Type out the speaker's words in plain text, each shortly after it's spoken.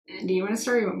Do you want to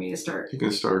start or you want me to start? You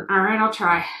can start. All right, I'll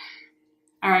try.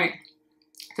 All right,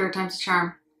 third time's a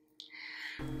charm.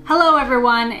 Hello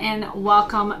everyone and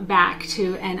welcome back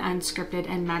to An Unscripted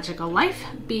and Magical Life.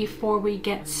 Before we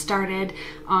get started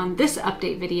on this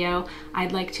update video,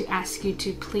 I'd like to ask you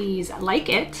to please like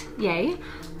it, yay,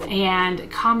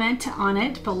 and comment on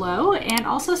it below, and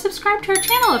also subscribe to our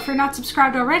channel if you're not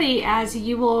subscribed already, as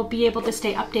you will be able to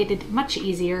stay updated much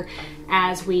easier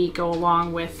as we go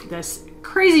along with this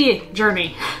crazy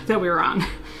journey that we were on.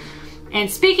 And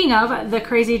speaking of the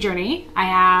crazy journey, I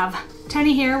have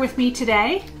Tony here with me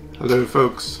today. Hello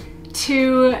folks.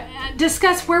 To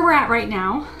discuss where we're at right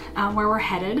now, where we're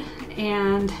headed,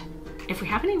 and if we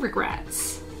have any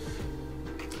regrets,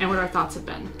 and what our thoughts have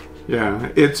been.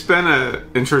 Yeah, it's been an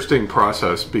interesting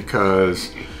process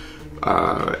because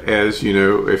as you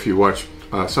know, if you watch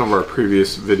some of our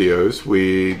previous videos,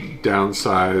 we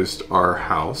downsized our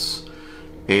house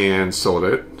and sold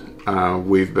it.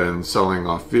 We've been selling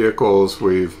off vehicles.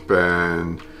 We've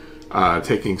been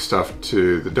taking stuff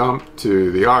to the dump,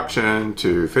 to the auction,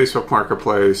 to Facebook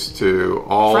Marketplace, to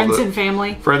all friends and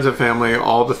family,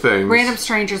 all the things. Random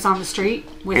strangers on the street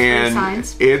with free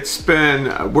signs. It's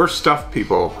been, we're stuffed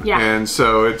people. Yeah. And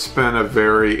so it's been a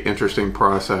very interesting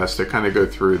process to kind of go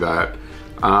through that.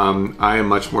 I am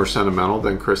much more sentimental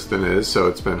than Kristen is, so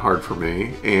it's been hard for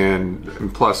me.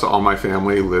 And plus, all my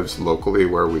family lives locally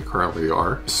where we currently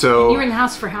are. So you were in the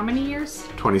house for how many years?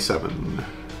 27.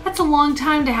 That's a long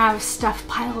time to have stuff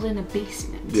piled in a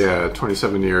basement. Yeah,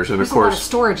 27 years. And There's of course, a lot of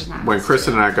storage in that when house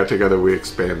Kristen too. and I got together, we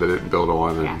expanded it and built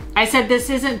on it. Yeah. I said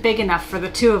this isn't big enough for the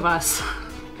two of us.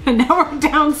 And now we're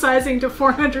downsizing to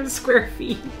 400 square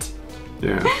feet.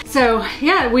 Yeah. So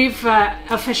yeah, we've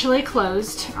officially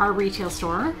closed our retail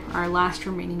store, our last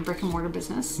remaining brick and mortar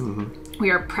business. Mm-hmm.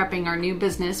 We are prepping our new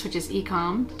business, which is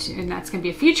e-com, and that's going to be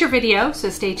a future video,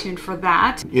 so stay tuned for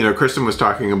that. You know, Kristen was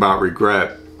talking about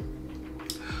regret.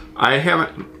 I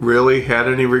haven't really had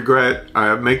any regret.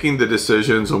 Making the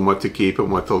decisions on what to keep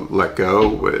and what to let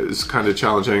go is kind of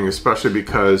challenging, especially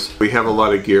because we have a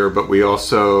lot of gear, but we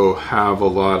also have a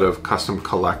lot of custom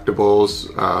collectibles,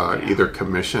 either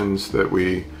commissions that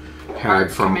we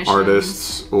had from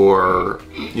artists or,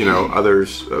 you know,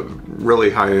 others,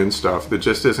 really high-end stuff that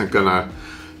just isn't gonna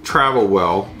travel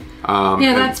well.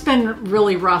 Yeah, that's been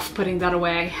really rough putting that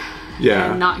away.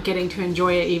 Yeah. And not getting to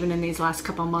enjoy it even in these last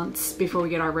couple months before we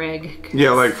get our rig.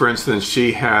 Yeah, like for instance,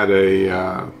 she had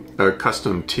a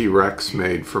custom T-Rex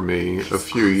made for me a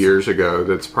few years ago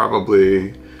that's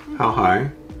probably, how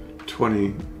high?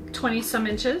 20 some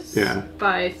inches? Yeah.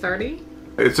 By 30?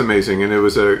 It's amazing, and it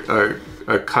was a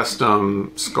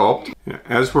custom sculpt.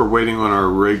 As we're waiting on our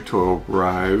rig to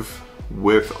arrive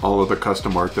with all of the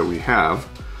custom art that we have,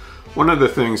 one of the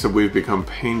things that we've become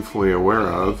painfully aware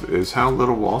of is how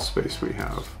little wall space we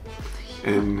have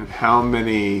and how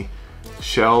many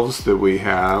shelves that we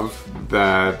have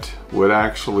that would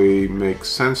actually make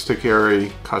sense to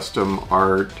carry custom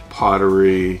art,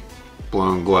 pottery,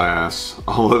 blown glass,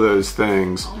 all of those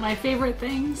things. All my favorite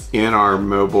things. In our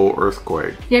mobile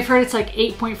earthquake. Yeah, I've heard it's like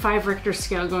 8.5 Richter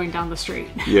scale going down the street.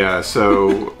 Yeah,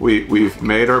 so we've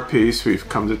made our peace. We've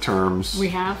come to terms. We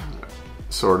have.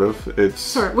 Sort of.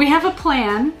 We have a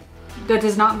plan that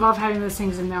does not involve having those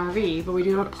things in the RV, but we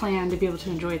do have a plan to be able to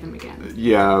enjoy them again.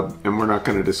 Yeah, and we're not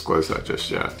going to disclose that just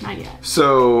yet. Not yet.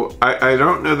 So I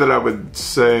don't know that I would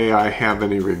say I have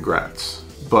any regrets,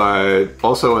 but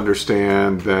also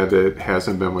understand that it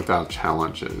hasn't been without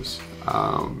challenges.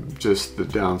 Just the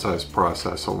downsize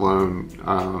process alone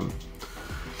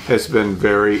has been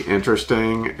very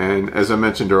interesting, and as I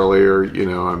mentioned earlier, you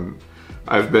know,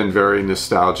 I've been very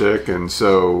nostalgic, and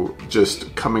so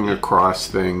just coming across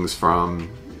things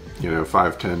from, you know,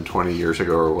 5, 10, 20 years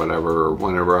ago or whatever, or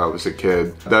whenever I was a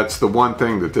kid, that's the one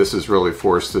thing that this has really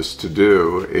forced us to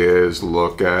do, is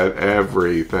look at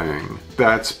everything.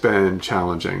 That's been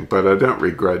challenging, but I don't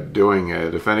regret doing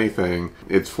it. If anything,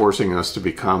 it's forcing us to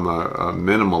become a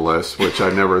minimalist, which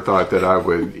I never thought that I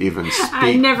would even speak.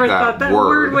 I never thought that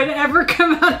word would ever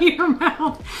come out of your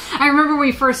mouth. I remember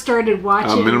we first started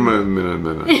watching.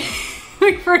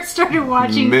 We first started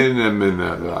watching.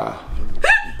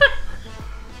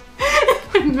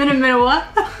 what?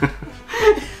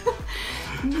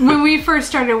 When we first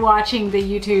started watching the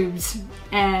YouTubes,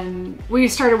 and we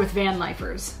started with van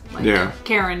lifers, like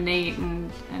Karen, Nate,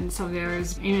 and some of the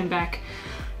others, Eamon Beck,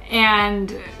 and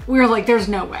we were like, there's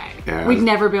no way. We'd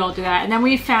never be able to do that. And then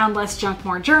we found Less Junk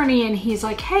More Journey, and he's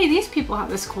like, hey, these people have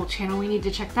this cool channel, we need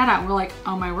to check that out. And we're like,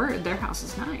 oh my word, their house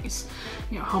is nice.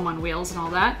 You know, home on wheels and all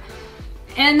that.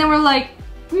 And then we're like,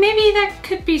 maybe that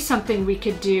could be something we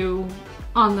could do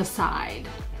on the side.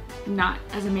 not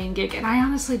as a main gig. And I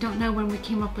honestly don't know when we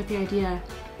came up with the idea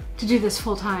to do this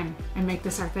full time and make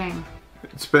this our thing.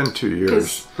 It's been 2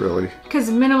 years, really. Because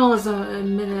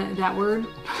minimalism, that word,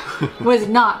 was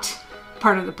not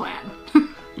part of the plan.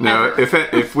 No,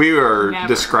 if we were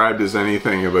described as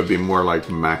anything, it would be more like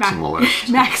maximalist.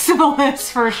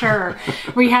 Maximalist, for sure.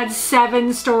 We had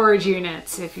 7 storage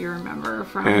units, if you remember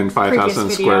from and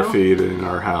 5,000 square feet in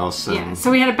our house. And yeah,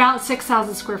 so we had about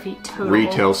 6,000 square feet total.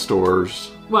 Retail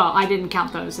stores. Well, I didn't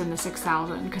count those in the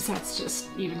 6,000 because that's just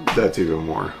even more. That's even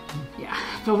more. Yeah,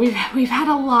 but we've had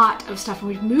a lot of stuff, and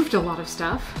we've moved a lot of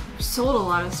stuff, we've sold a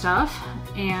lot of stuff,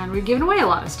 and we've given away a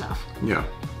lot of stuff. Yeah.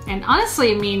 And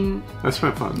honestly, I mean, that's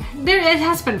been fun. It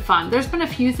has been fun. There's been a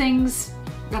few things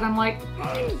that I'm like,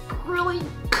 I really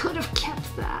could have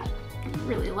kept that. I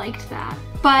really liked that.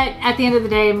 But at the end of the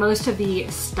day, most of the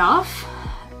stuff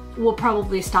will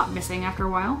probably stop missing after a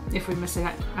while, if we miss it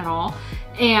at all.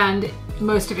 And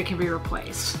most of it can be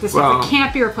replaced. The stuff that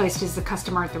can't be replaced is the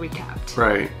custom art that we kept.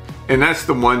 Right. And that's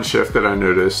the one shift that I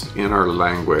noticed in our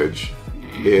language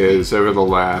is over the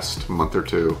last month or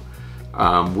two.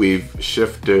 We've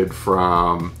shifted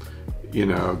from,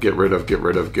 get rid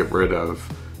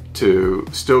of, to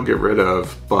still get rid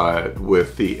of, but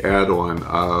with the add-on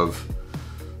of,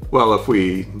 well, if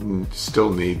we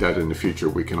still need that in the future,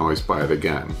 we can always buy it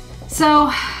again.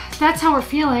 So that's how we're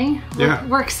feeling. Yeah.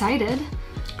 We're excited.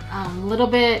 A little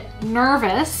bit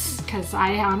nervous because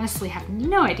I honestly have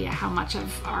no idea how much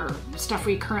of our stuff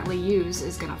we currently use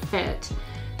is going to fit.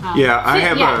 I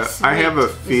have a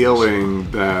feeling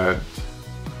that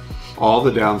all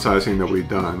the downsizing that we've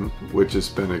done, which has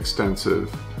been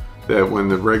extensive, that when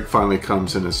the rig finally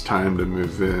comes and it's time to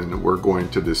move in, we're going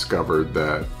to discover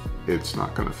that it's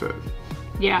not going to fit.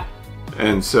 Yeah.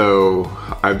 And so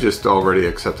I've just already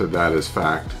accepted that as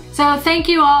fact. So thank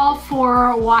you all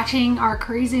for watching our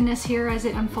craziness here as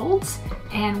it unfolds,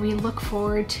 and we look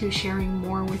forward to sharing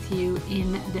more with you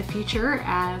in the future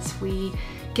as we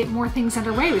get more things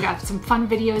underway. We got some fun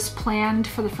videos planned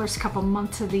for the first couple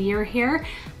months of the year here,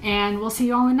 and we'll see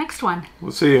you all in the next one.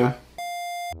 We'll see ya.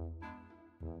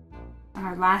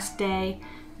 Our last day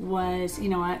was, you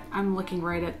know what, I'm looking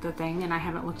right at the thing and I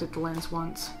haven't looked at the lens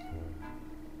once.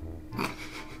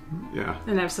 Yeah.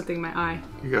 And I have something in my eye.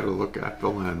 You gotta look at the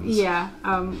lens. Yeah,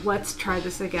 let's try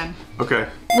this again. Okay.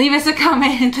 Leave us a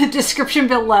comment in the description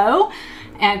below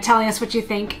and telling us what you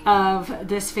think of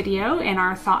this video and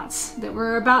our thoughts that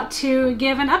we're about to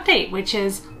give an update, which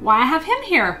is why I have him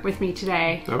here with me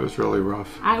today. That was really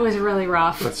rough. It was really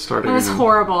rough. Let's start again. It was again.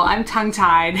 horrible. I'm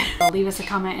tongue-tied. Leave us a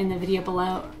comment in the video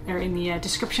below, or in the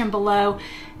description below.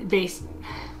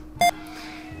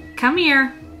 Come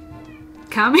here.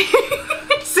 Come here.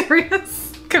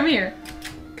 Serious? Come here.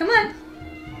 Come on.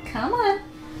 Come on.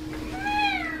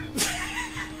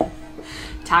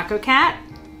 Taco Cat,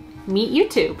 meet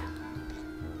YouTube.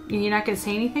 You're not gonna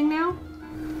say anything now?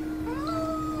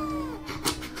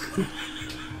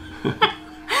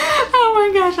 Oh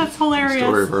my gosh, that's hilarious.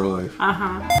 Story of our life.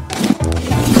 Uh-huh.